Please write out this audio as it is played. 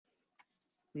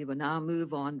We will now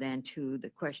move on then to the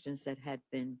questions that had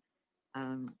been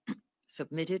um,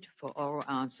 submitted for oral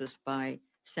answers by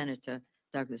Senator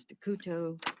Douglas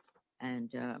DeCuto, and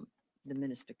the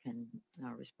minister can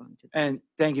now respond to that. And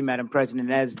thank you, Madam President.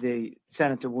 As the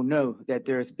senator will know, that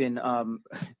there's been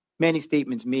many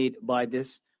statements made by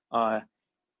this,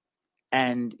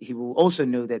 and he will also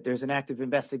know that there's an active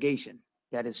investigation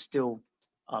that is still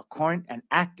current and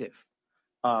active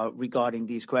regarding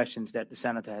these questions that the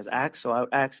senator has asked. So I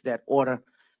would ask that Order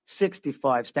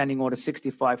 65, Standing Order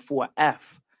 65 4F,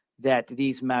 that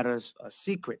these matters are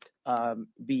secret,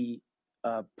 be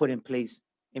put in place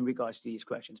in regards to these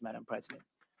questions, Madam President,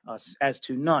 as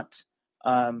to not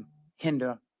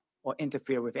hinder or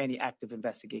interfere with any active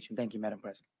investigation. Thank you, Madam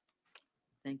President.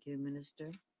 Thank you,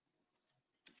 Minister.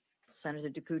 Senator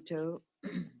DeCuto,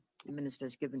 the minister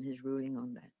has given his ruling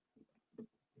on that.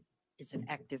 It's an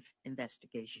active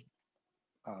investigation.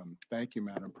 Thank you,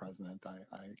 Madam President. I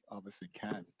obviously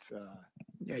can't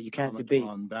Yeah, you can't comment debate.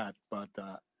 on that, but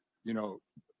you know,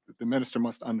 the minister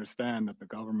must understand that the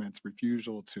government's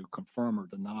refusal to confirm or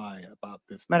deny about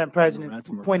this, Madam President,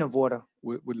 ransomware point of order.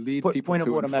 would lead Point people of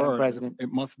to order, Madam infer that President.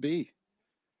 it must be.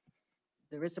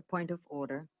 There is a point of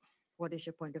order. What is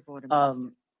your point of order, Minister?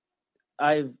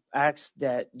 I've asked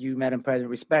that you, Madam President,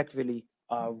 respectfully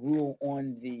rule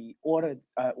on the order,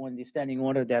 on the standing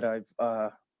order that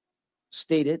I've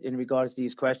stated in regards to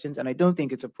these questions, and I don't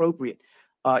think it's appropriate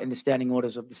in the standing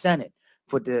orders of the Senate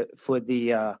for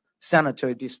the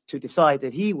senator to decide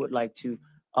that he would like to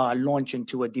launch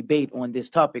into a debate on this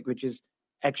topic, which is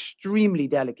extremely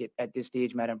delicate at this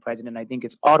stage, Madam President. I think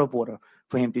it's out of order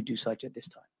for him to do such at this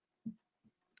time.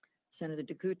 Senator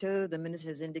DeCuto, the minister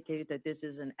has indicated that this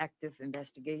is an active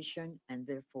investigation, and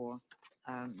therefore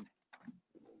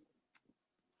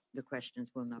the questions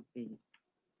will not be.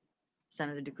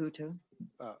 Senator DeCuto?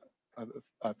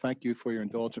 Thank you for your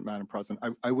indulgence, Madam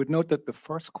President. I would note that the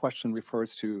first question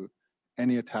refers to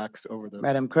any attacks over the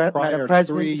Madam prior President,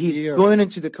 3 he's years. going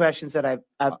into the questions that I've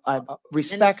Minister.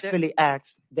 respectfully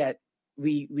asked that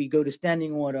we go to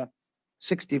standing order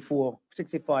 65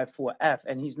 4F,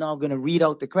 and he's now going to read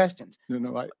out the questions.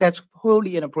 No, That's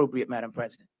wholly inappropriate, Madam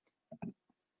President.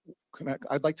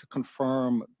 I'd like to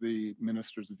confirm the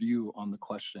minister's view on the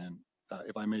question,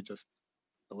 if I may just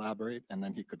elaborate, and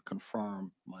then he could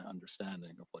confirm my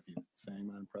understanding of what he's saying,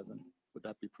 Madam President. Would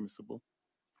that be permissible?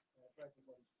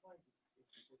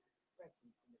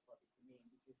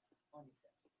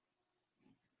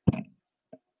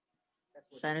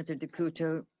 Senator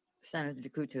DeCuto,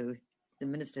 the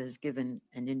minister has given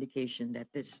an indication that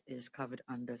this is covered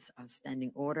under a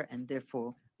standing order, and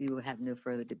therefore we will have no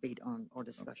further debate on or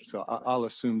discussion. So I'll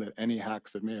assume that any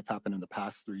hacks that may have happened in the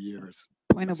past 3 years.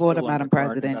 Point of order, Madam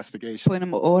President. Investigation. Point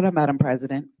of order, Madam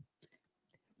President.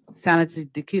 Senator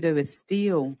DeCuto is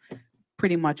still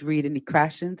pretty much reading the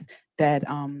questions that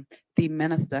the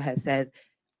minister has said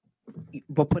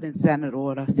we're putting Senate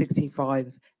Order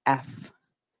 65F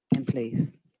in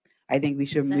place. I think we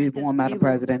should move Senators, on, Madam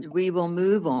President. We will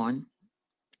move on.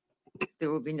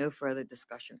 There will be no further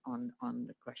discussion on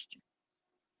the question.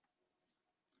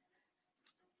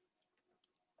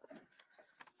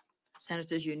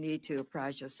 Senators, you need to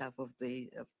apprise yourself of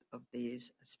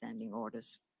these standing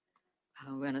orders.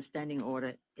 When a standing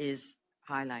order is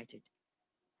highlighted,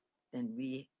 then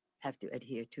we have to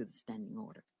adhere to the standing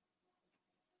order.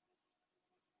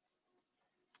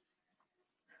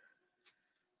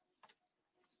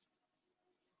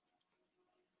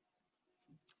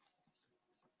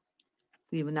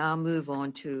 We will now move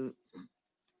on to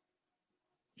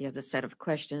the other set of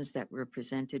questions that were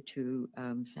presented to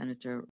Senator